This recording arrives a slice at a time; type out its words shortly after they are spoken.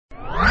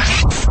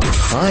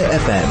Hi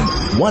FM,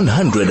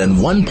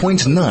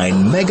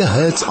 101.9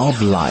 megahertz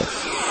of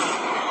life.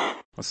 I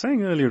was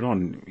saying earlier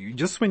on,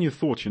 just when you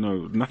thought,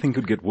 nothing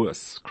could get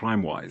worse,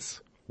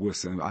 crime-wise,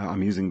 worse, and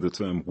I'm using the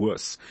term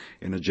worse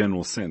in a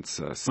general sense,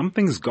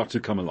 something's got to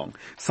come along.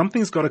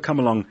 Something's got to come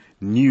along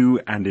new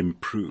and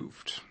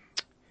improved.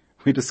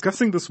 We're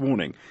discussing this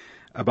morning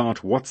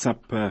about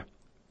WhatsApp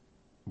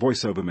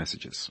voice-over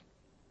messages.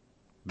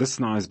 This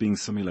now is being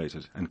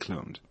simulated and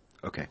cloned.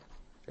 Okay.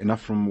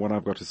 Enough from what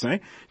I've got to say.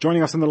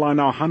 Joining us on the line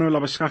now, Hanno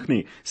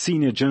Labuschagne,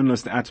 senior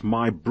journalist at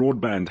My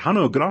Broadband.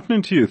 Hanno, good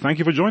afternoon to you. Thank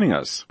you for joining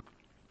us.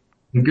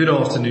 Good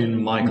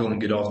afternoon, Michael, and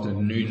good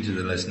afternoon to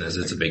the listeners.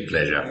 It's a big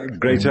pleasure.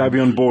 Great to have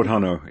you on board,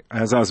 Hanno.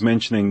 As I was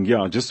mentioning,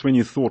 just when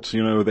you thought,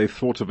 they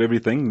thought of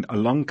everything,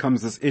 along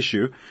comes this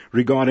issue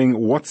regarding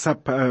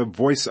WhatsApp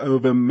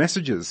voice-over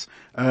messages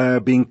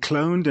being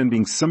cloned and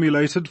being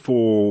simulated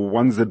for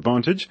one's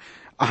advantage.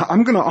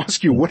 I'm going to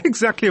ask you, what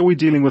exactly are we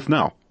dealing with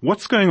now?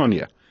 What's going on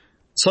here?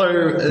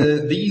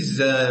 So these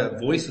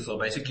voices are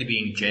basically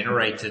being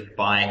generated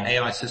by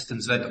AI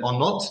systems that are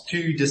not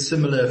too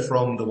dissimilar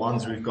from the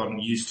ones we've gotten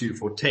used to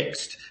for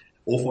text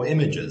or for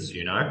images,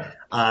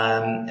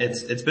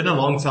 It's been a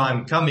long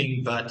time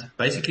coming, but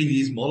basically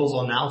these models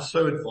are now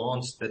so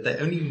advanced that they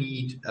only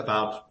need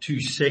about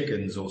 2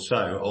 seconds or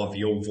so of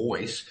your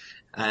voice,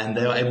 and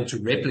they are able to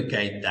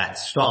replicate that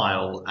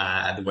style,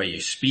 the way you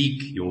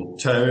speak, your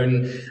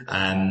tone,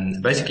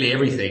 basically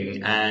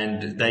everything.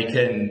 And they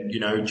can,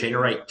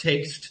 generate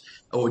text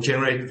or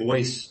generate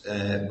voice,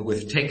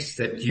 with text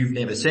that you've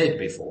never said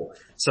before.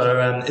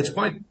 So,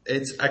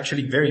 it's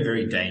actually very,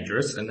 very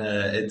dangerous, and,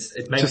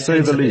 it makes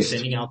sense that they're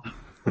sending out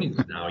things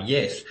now.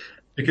 Yes.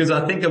 Because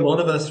I think a lot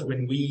of us,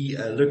 when we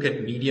look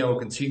at media or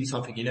consume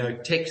something,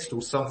 text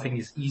or something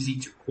is easy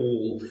to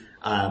call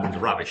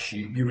rubbish.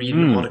 You read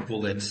an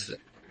article that's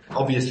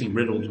obviously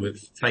riddled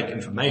with fake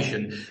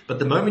information, but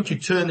the moment you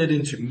turn it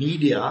into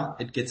media,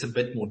 it gets a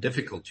bit more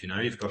difficult.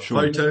 You've got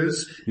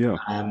photos,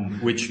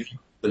 which you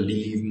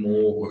believe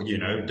more,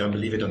 don't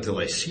believe it until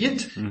they see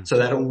it. So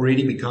that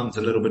already becomes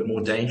a little bit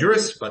more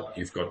dangerous. But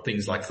you've got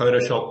things like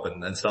Photoshop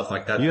and stuff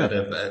like that. That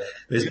have,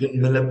 there's been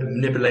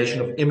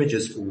manipulation of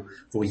images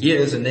for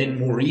years. And then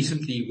more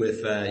recently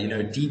with,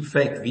 deep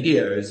fake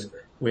videos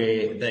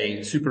where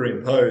they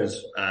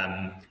superimpose,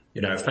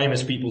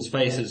 famous people's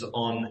faces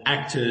on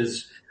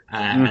actors,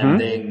 and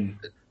then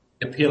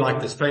appear like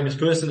this famous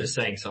person is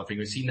saying something.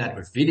 We've seen that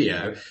with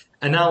video,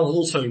 and now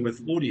also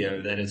with audio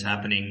that is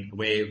happening,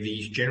 where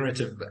these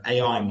generative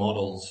AI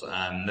models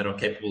that are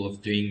capable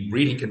of doing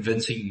really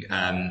convincing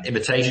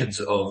imitations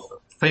of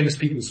famous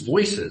people's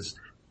voices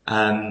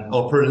are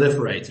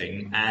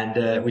proliferating,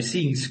 and we're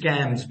seeing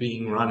scams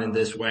being run in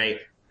this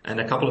way,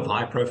 and a couple of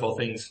high-profile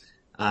things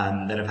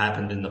that have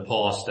happened in the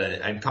past,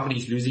 and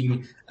companies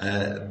losing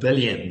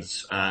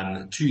billions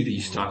to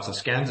these types of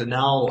scams. And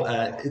now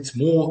it's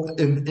more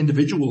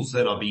individuals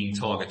that are being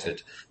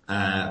targeted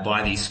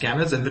by these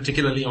scammers, and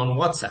particularly on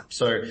WhatsApp.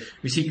 So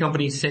we see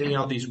companies sending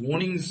out these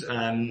warnings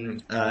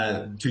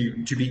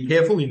to be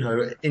careful.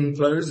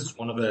 Enclose is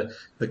one of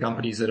the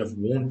companies that have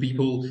warned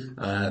people,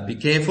 be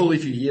careful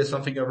if you hear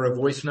something over a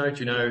voice note,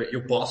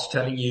 your boss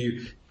telling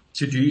you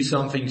to do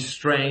something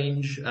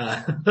strange.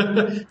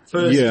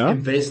 First,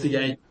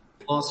 investigate,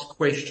 ask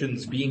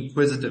questions, be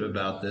inquisitive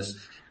about this,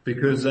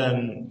 because,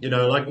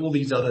 like all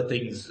these other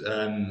things,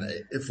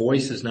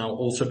 voice has now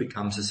also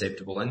become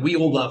susceptible. And we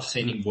all love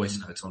sending voice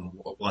notes on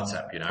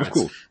WhatsApp,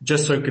 it's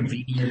just so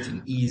convenient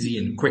and easy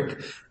and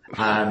quick.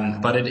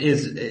 But it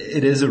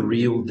is a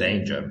real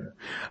danger.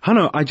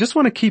 Hanno, I just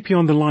want to keep you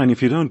on the line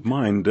if you don't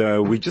mind.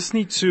 We just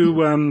need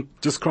to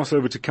just cross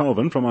over to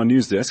Calvin from our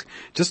news desk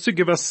just to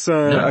give us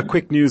a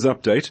quick news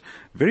update.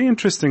 Very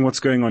interesting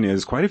what's going on here.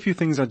 There's quite a few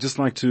things I'd just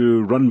like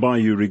to run by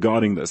you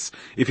regarding this.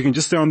 If you can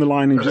just stay on the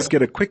line and just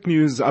get a quick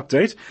news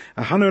update.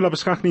 Hanno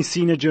Labuschagne,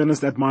 senior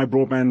journalist at My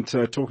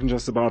Broadband, talking to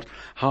us about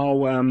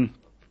how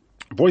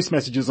voice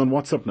messages on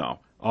WhatsApp now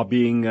are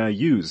being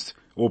used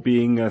or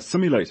being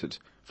simulated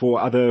for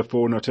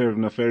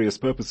nefarious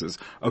purposes.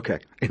 Okay,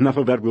 enough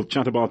of that. We'll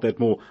chat about that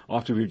more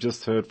after we've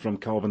just heard from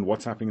Calvin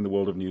what's happening in the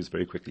world of news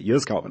very quickly.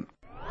 Here's Calvin.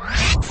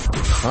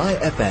 Hi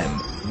FM,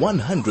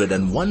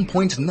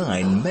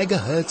 101.9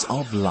 megahertz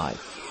of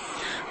life.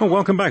 Well,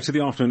 welcome back to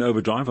the Afternoon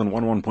Overdrive on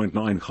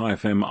 101.9 Hi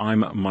FM.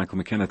 I'm Michael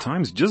McKenna.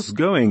 Time's just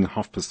going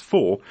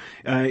 4:30.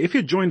 If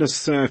you joined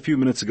us a few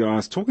minutes ago, I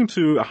was talking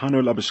to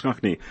Hanno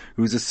Labuschagne,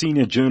 who's a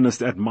senior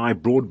journalist at My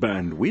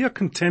Broadband. We are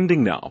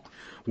contending now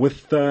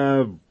with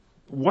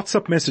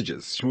WhatsApp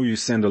messages. Sure, you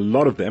send a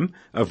lot of them,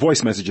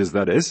 voice messages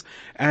that is,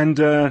 and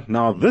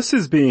now this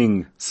is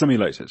being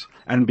simulated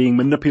and being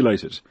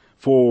manipulated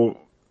for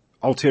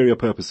ulterior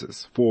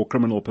purposes, for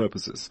criminal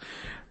purposes.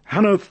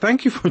 Hanno,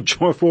 thank you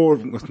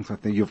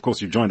of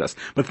course you joined us,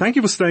 but thank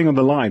you for staying on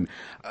the line.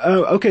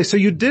 Okay, so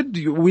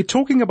we're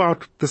talking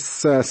about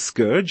this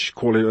scourge,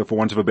 call it for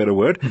want of a better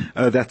word,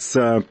 that's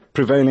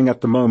prevailing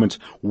at the moment.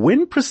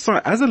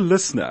 As a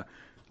listener,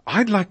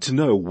 I'd like to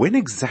know when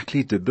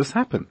exactly did this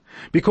happen?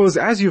 Because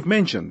as you've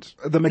mentioned,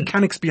 the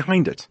mechanics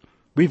behind it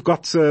We've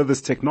got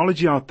this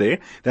technology out there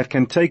that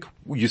can take,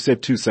 you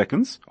said 2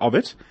 seconds of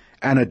it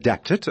and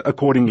adapt it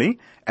accordingly.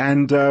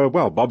 And,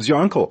 Bob's your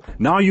uncle.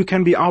 Now you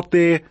can be out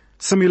there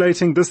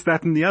simulating this,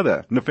 that, and the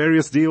other.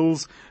 Nefarious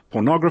deals,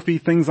 pornography,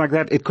 things like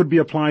that. It could be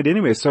applied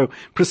anywhere. So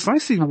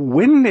precisely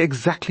when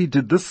exactly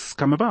did this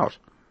come about?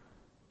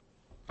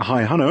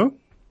 Hi, Hanno.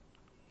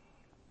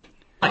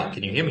 Hi,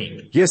 can you hear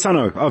me? Yes,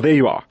 Hanno. Oh, there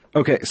you are.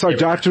 Okay. Sorry,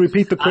 do I have to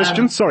repeat the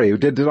question? Sorry,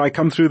 did I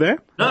come through there?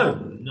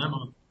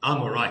 No,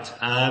 I'm all right.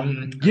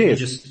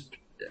 Yes.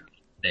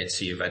 Let's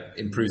see if that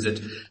improves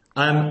it.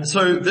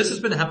 So this has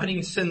been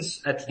happening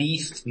since at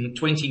least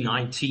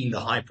 2019, the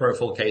high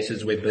profile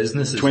cases where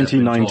businesses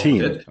 2019. Have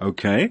been targeted.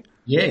 Okay.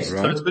 Yes,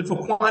 Right. so it's been for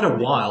quite a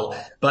while,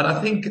 but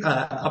I think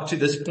up to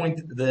this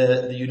point,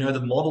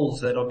 the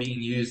models that are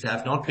being used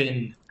have not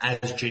been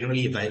as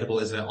generally available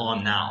as they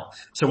are now.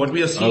 So what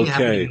we are seeing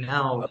happening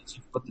now is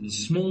you've got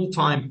these small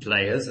time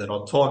players that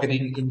are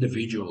targeting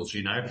individuals.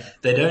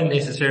 They don't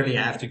necessarily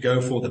have to go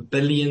for the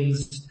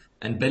billions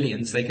and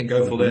billions. They can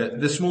go for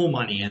the small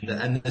money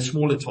and the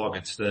smaller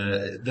targets,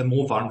 the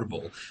more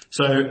vulnerable.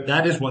 So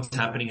that is what's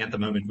happening at the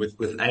moment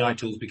with AI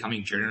tools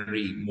becoming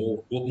generally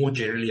more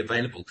generally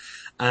available.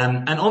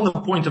 And on the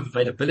point of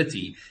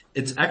availability,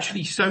 it's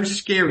actually so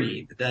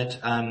scary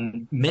that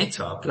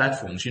Meta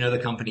platforms, the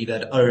company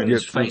that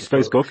owns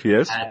Facebook,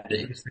 yes, and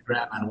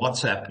Instagram and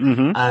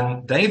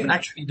WhatsApp, they've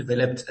actually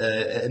developed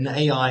an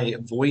AI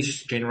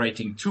voice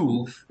generating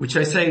tool, which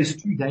they say is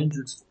too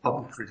dangerous for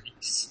public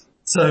release.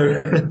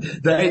 So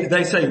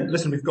they say,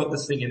 listen, we've got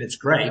this thing and it's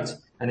great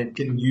and it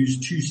can use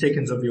 2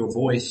 seconds of your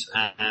voice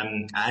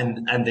and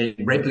then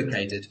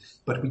replicate it,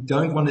 but we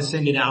don't want to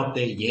send it out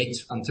there yet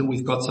until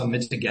we've got some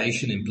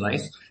mitigation in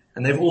place.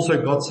 And they've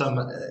also got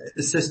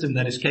a system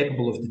that is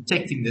capable of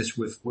detecting this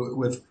with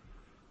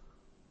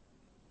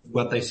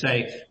what they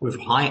say with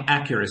high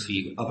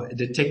accuracy of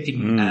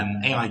detecting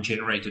AI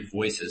generated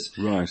voices.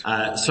 Right.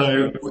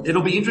 So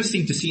it'll be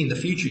interesting to see in the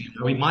future.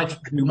 We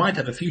might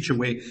have a future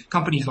where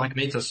companies like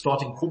Meta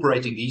start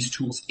incorporating these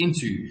tools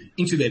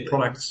into their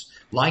products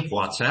like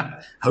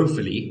WhatsApp,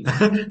 hopefully,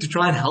 to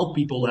try and help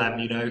people,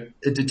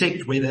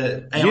 detect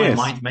whether AI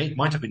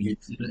might have been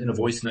used in a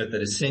voice note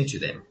that is sent to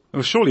them.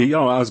 Well, surely,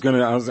 I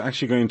was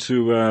actually going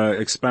to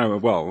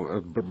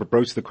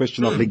broach the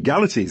question of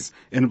legalities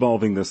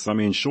involving this. I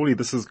mean, surely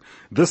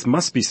this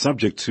must be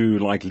subject to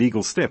like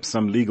legal steps,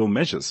 some legal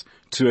measures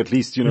to at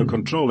least,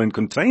 control and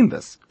contain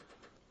this.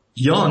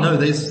 Yeah, no,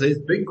 there's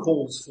big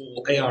calls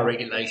for AI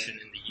regulation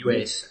in the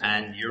US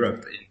and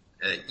Europe,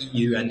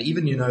 EU, and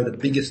even, the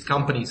biggest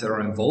companies that are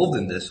involved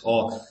in this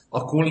are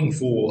calling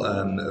for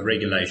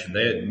regulation.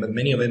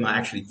 Many of them are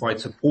actually quite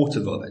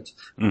supportive of it.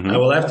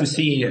 We'll have to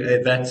see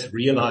if that's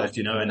realized,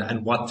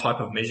 and what type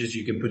of measures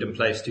you can put in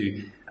place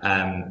to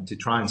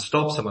try and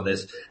stop some of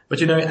this.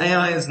 But,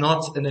 AI is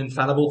not an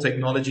infallible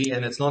technology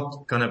and it's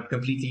not going to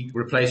completely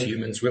replace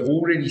humans. We're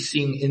already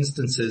seeing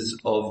instances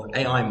of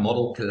AI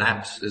model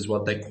collapse is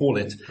what they call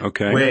it.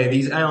 Okay. Where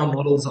these AI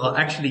models are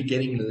actually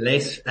getting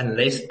less and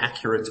less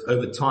accurate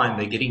over time.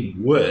 They're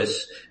getting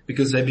worse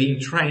because they're being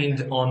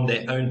trained on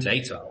their own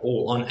data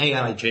or on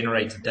AI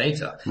generated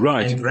data.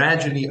 Right. And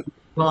gradually over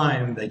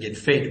time they get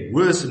fed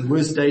worse and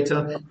worse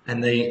data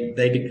and they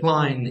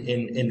decline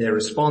in their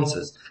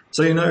responses.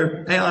 So,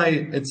 AI,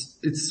 it's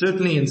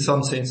certainly in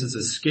some senses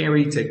a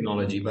scary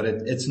technology, but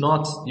it's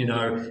not,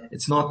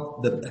 it's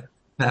not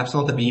perhaps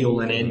not the be all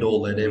and end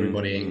all that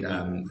everybody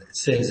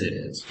says it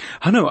is.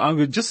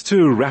 Hanno, just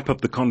to wrap up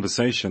the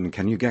conversation,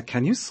 can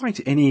you cite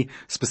any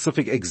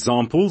specific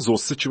examples or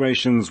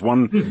situations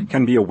one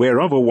can be aware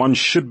of or one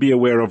should be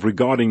aware of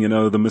regarding,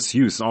 the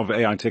misuse of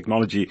AI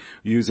technology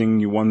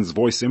using one's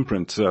voice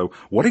imprint? So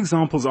what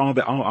examples are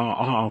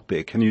out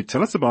there? Can you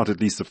tell us about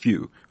at least a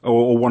few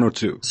or one or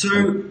two?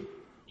 So,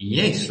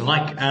 yes,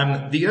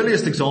 the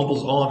earliest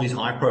examples are these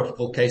high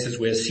profile cases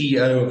where a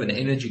CEO of an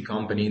energy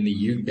company in the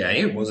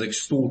UK was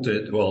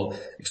extorted out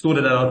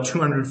of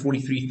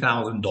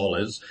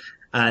 $243,000.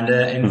 And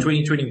in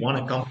 2021,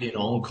 a company in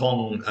Hong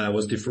Kong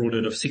was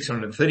defrauded of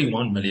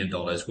 $631 million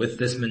with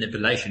this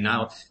manipulation.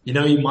 Now,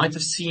 you might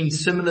have seen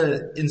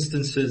similar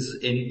instances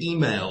in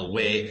email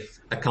where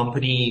a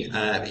company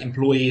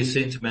employee is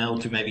sent mail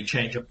to maybe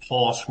change a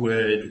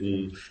password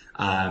or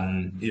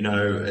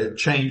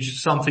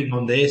change something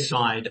on their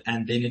side,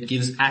 and then it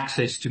gives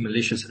access to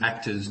malicious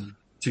actors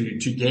to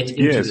get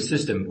into the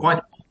system. Quite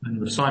often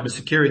with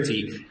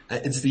cybersecurity,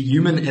 it's the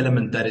human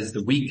element that is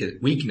the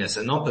weakness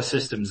and not the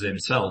systems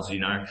themselves,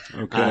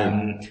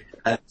 Okay.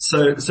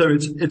 So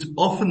it's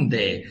often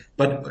there,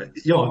 but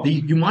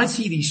you might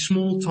see these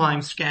small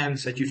time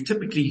scams that you've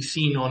typically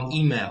seen on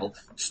email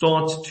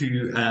start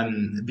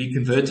to be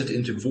converted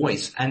into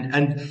voice,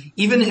 and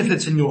even if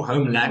it's in your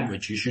home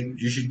language,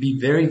 you should be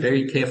very,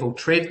 very careful,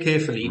 tread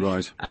carefully,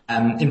 right.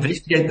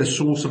 Investigate the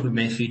source of the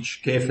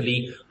message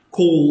carefully.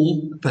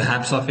 Call,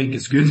 perhaps, I think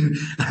is good.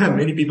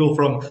 Many people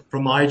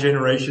from my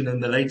generation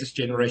and the latest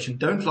generation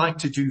don't like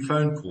to do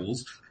phone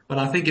calls. but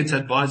I think it's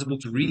advisable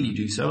to really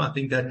do so. I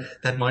think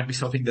that might be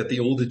something that the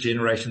older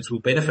generations will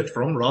benefit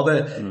from.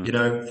 Rather,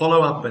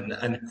 follow up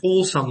and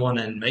call someone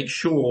and make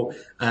sure,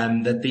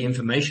 that the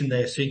information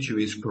they have sent you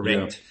is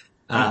correct.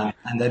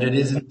 And that it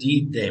is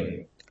indeed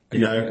them.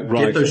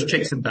 Get those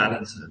checks and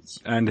balances.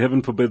 And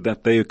heaven forbid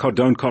that they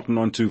don't cotton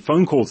on to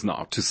phone calls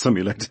now to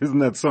simulate. Isn't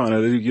that so?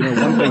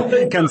 One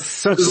thing can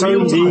so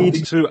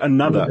lead to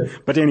another.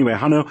 But anyway,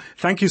 Hanno,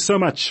 thank you so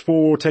much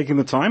for taking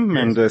the time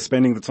and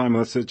spending the time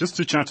with us just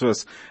to chat to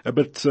us a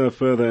bit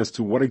further as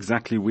to what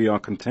exactly we are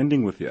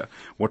contending with here,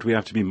 what we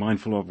have to be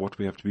mindful of, what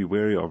we have to be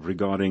wary of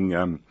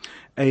regarding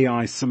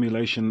AI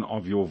simulation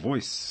of your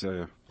voice.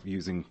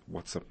 Using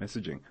WhatsApp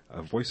messaging,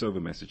 voice over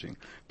messaging.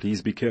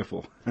 Please be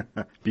careful.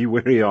 Be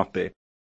wary out there.